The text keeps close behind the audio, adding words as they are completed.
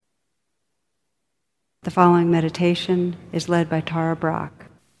The following meditation is led by Brach.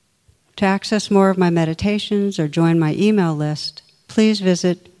 To access more of my meditations or join my email list, please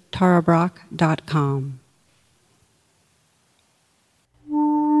visit tarabrach.com.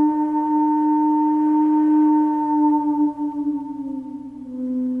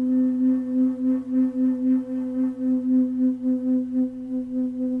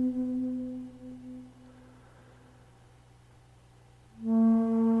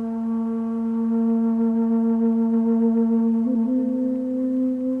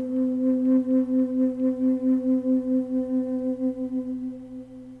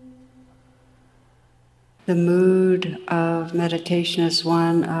 The mood of meditation is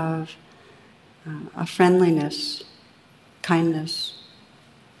one of a friendliness, kindness.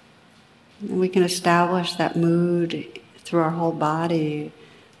 And we can establish that mood through our whole body,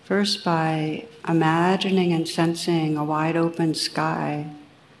 first by imagining and sensing a wide open sky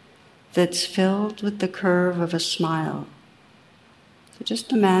that's filled with the curve of a smile. So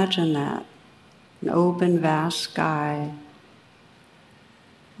just imagine that, an open, vast sky,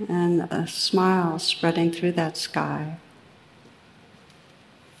 and a smile spreading through that sky,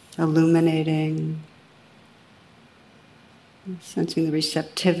 illuminating, sensing the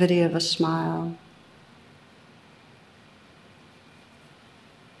receptivity of a smile.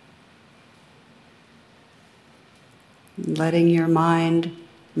 Letting your mind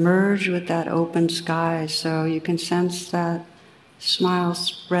merge with that open sky so you can sense that smile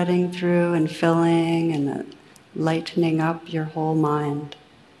spreading through and filling and lightening up your whole mind.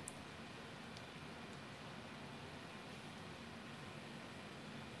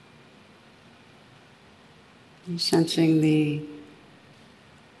 Sensing the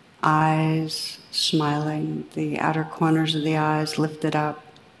eyes smiling, the outer corners of the eyes lifted up.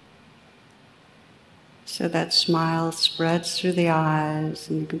 So that smile spreads through the eyes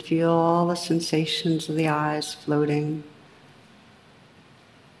and you can feel all the sensations of the eyes floating.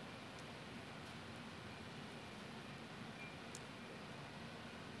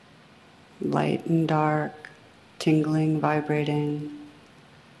 Light and dark, tingling, vibrating.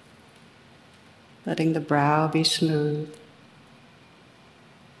 Letting the brow be smooth.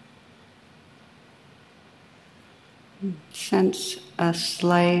 Sense a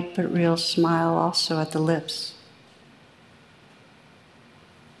slight but real smile also at the lips.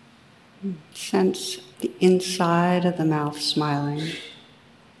 Sense the inside of the mouth smiling.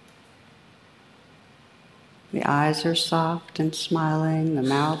 The eyes are soft and smiling, the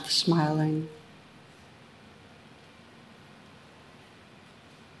mouth smiling.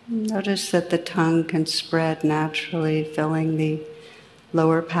 Notice that the tongue can spread naturally, filling the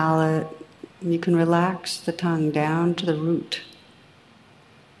lower palate. You can relax the tongue down to the root.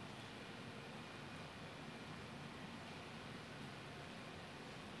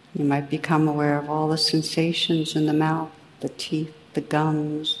 You might become aware of all the sensations in the mouth, the teeth, the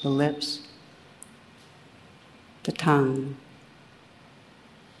gums, the lips, the tongue,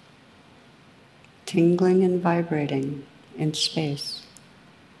 tingling and vibrating in space.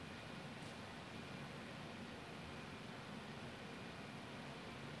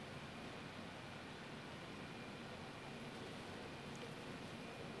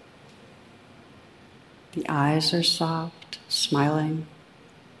 The eyes are soft, smiling.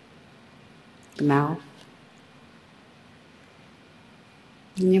 The mouth.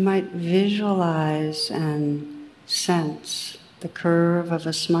 And you might visualize and sense the curve of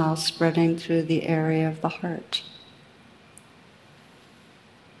a smile spreading through the area of the heart.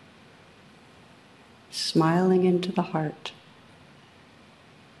 Smiling into the heart.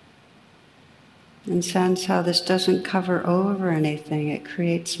 And sense how this doesn't cover over anything, it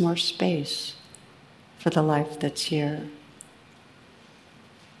creates more space for the life that's here.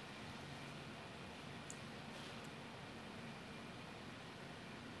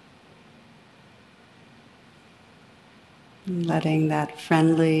 And letting that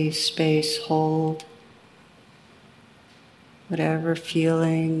friendly space hold whatever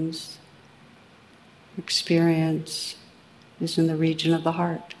feelings, experience is in the region of the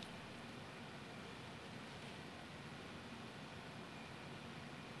heart.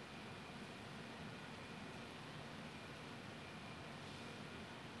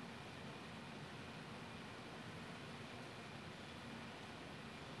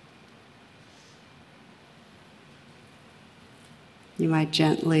 You might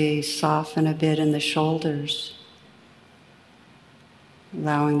gently soften a bit in the shoulders,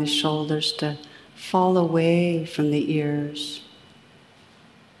 allowing the shoulders to fall away from the ears.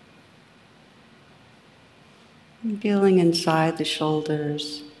 And feeling inside the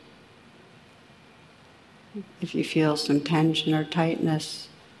shoulders. If you feel some tension or tightness,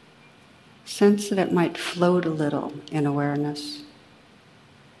 sense that it might float a little in awareness.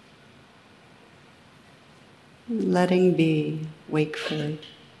 Letting be wakefully.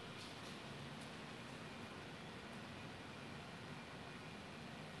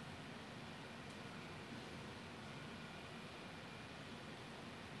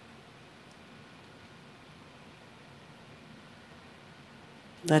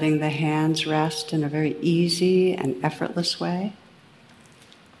 Letting the hands rest in a very easy and effortless way.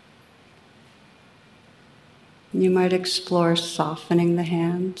 You might explore softening the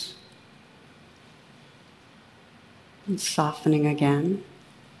hands and softening again.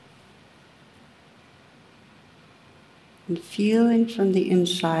 And feeling from the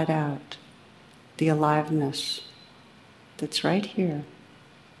inside out the aliveness that's right here.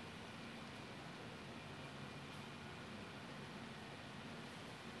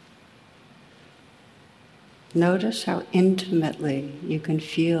 Notice how intimately you can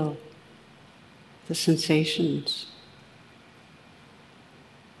feel the sensations.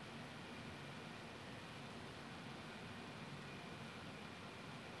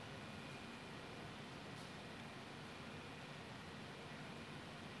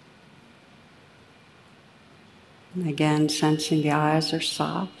 And again, sensing the eyes are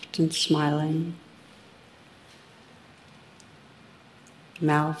soft and smiling.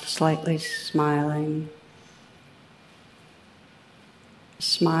 Mouth slightly smiling.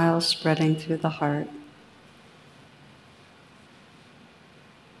 Smile spreading through the heart.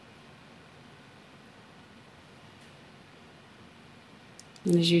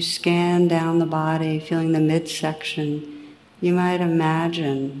 And as you scan down the body, feeling the midsection, you might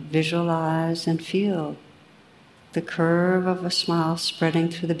imagine, visualize, and feel the curve of a smile spreading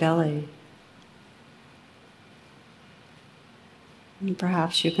through the belly. And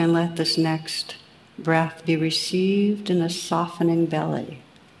perhaps you can let this next breath be received in a softening belly.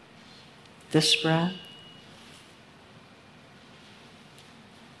 This breath.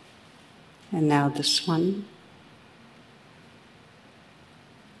 And now this one.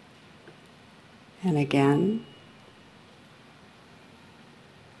 And again.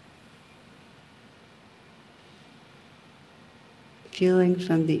 Feeling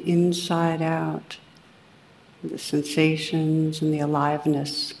from the inside out the sensations and the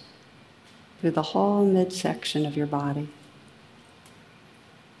aliveness through the whole midsection of your body.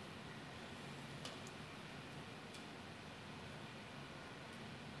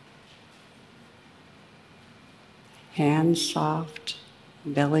 Hands soft,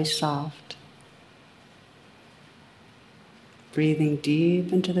 belly soft. Breathing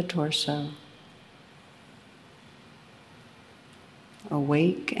deep into the torso.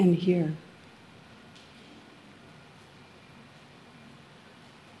 Awake and here.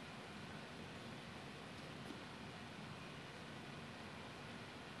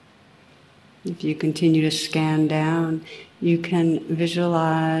 If you continue to scan down, you can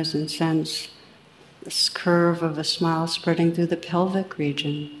visualize and sense this curve of a smile spreading through the pelvic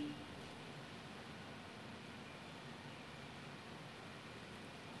region.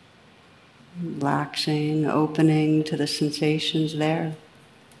 Relaxing, opening to the sensations there.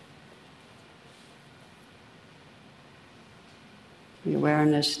 The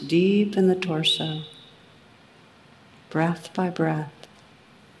awareness deep in the torso, breath by breath,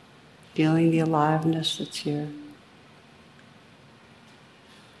 feeling the aliveness that's here.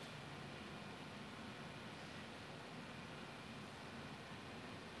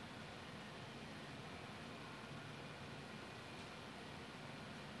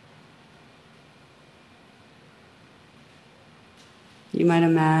 You might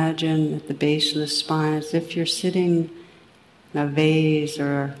imagine at the base of the spine as if you're sitting in a vase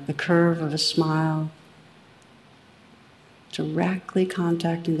or the curve of a smile, directly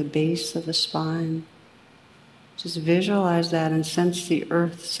contacting the base of the spine. Just visualize that and sense the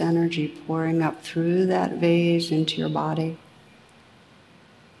earth's energy pouring up through that vase into your body,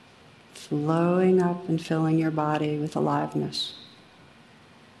 flowing up and filling your body with aliveness.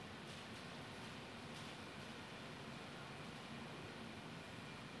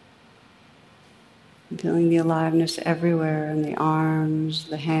 Feeling the aliveness everywhere in the arms,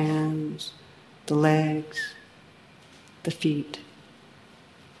 the hands, the legs, the feet.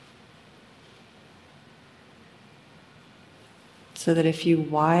 So that if you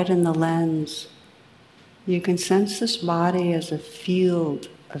widen the lens, you can sense this body as a field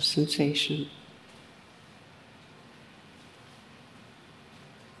of sensation.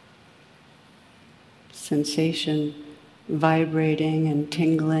 Sensation vibrating and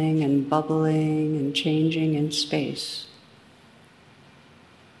tingling and bubbling and changing in space.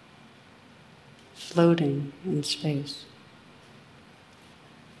 Floating in space.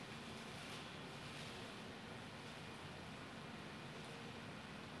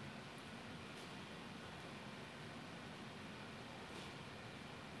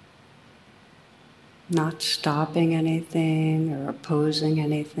 not stopping anything or opposing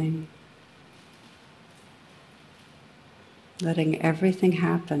anything, letting everything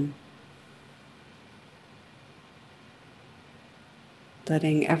happen,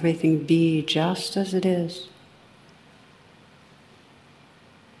 letting everything be just as it is.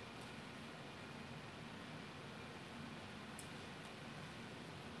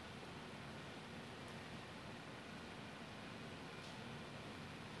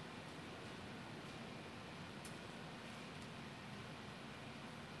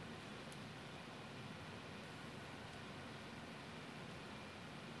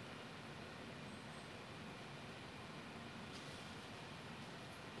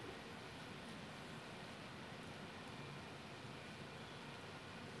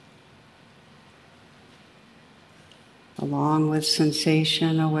 Along with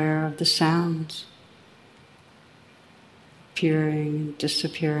sensation, aware of the sounds appearing and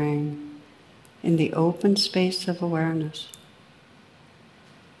disappearing in the open space of awareness.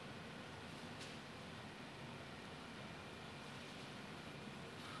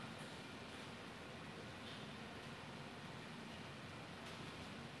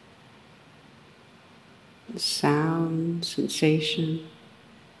 The sound, sensation,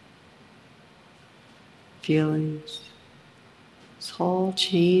 feelings, this whole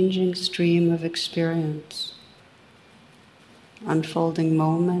changing stream of experience, unfolding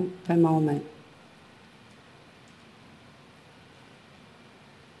moment by moment.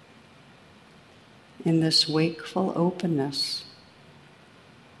 In this wakeful openness.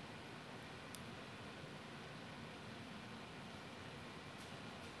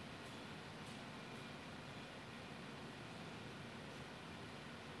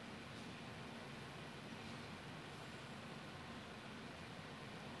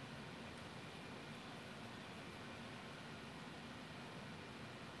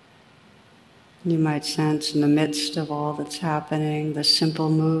 You might sense in the midst of all that's happening the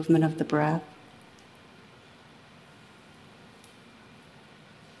simple movement of the breath.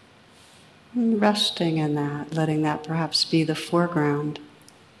 And resting in that, letting that perhaps be the foreground.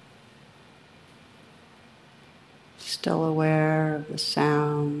 Still aware of the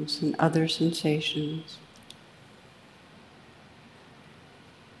sounds and other sensations.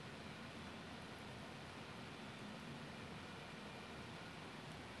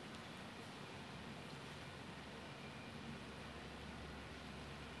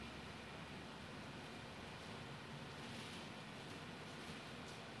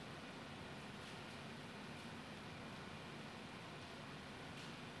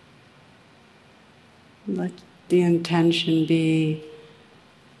 Let the intention be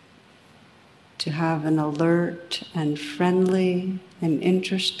to have an alert and friendly and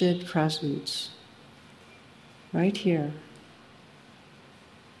interested presence right here.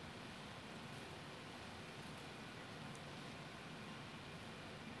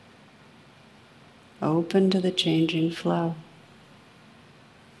 Open to the changing flow.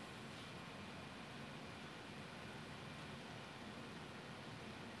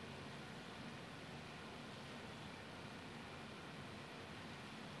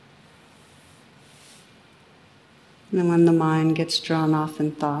 And when the mind gets drawn off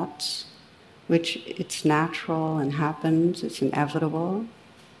in thoughts, which it's natural and happens, it's inevitable,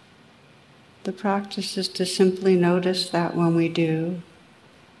 the practice is to simply notice that when we do,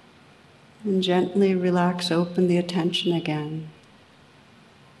 and gently relax, open the attention again,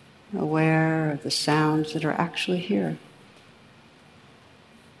 aware of the sounds that are actually here.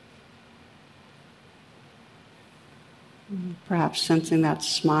 Perhaps sensing that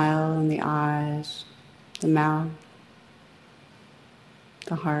smile in the eyes, the mouth,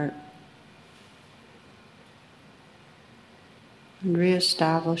 the heart, and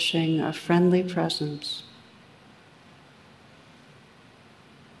reestablishing a friendly presence.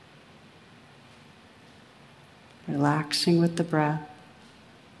 Relaxing with the breath,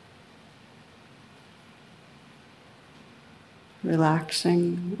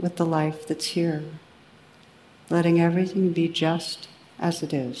 relaxing with the life that's here, letting everything be just as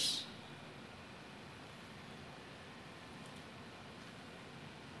it is.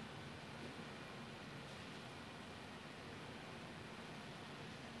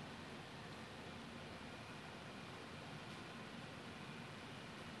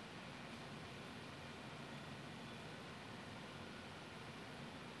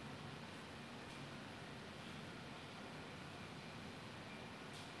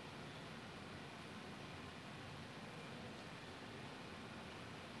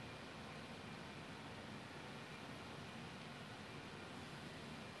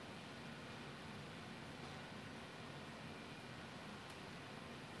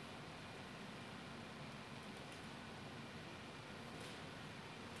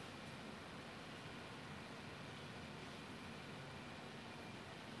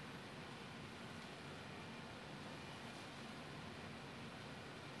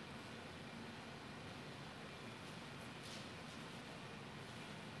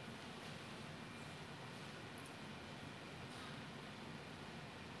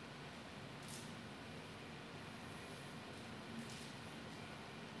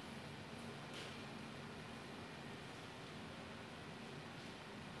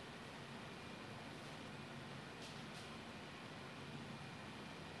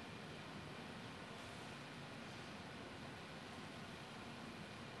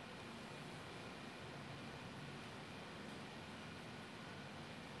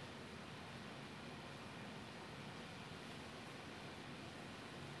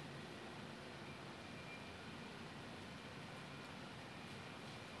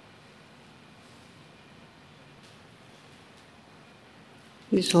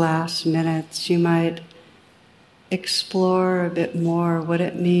 These last minutes, you might explore a bit more what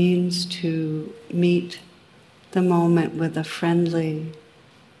it means to meet the moment with a friendly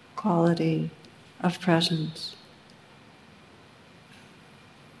quality of presence.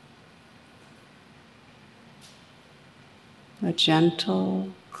 A gentle,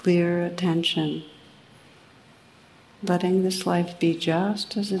 clear attention, letting this life be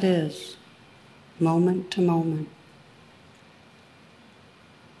just as it is, moment to moment.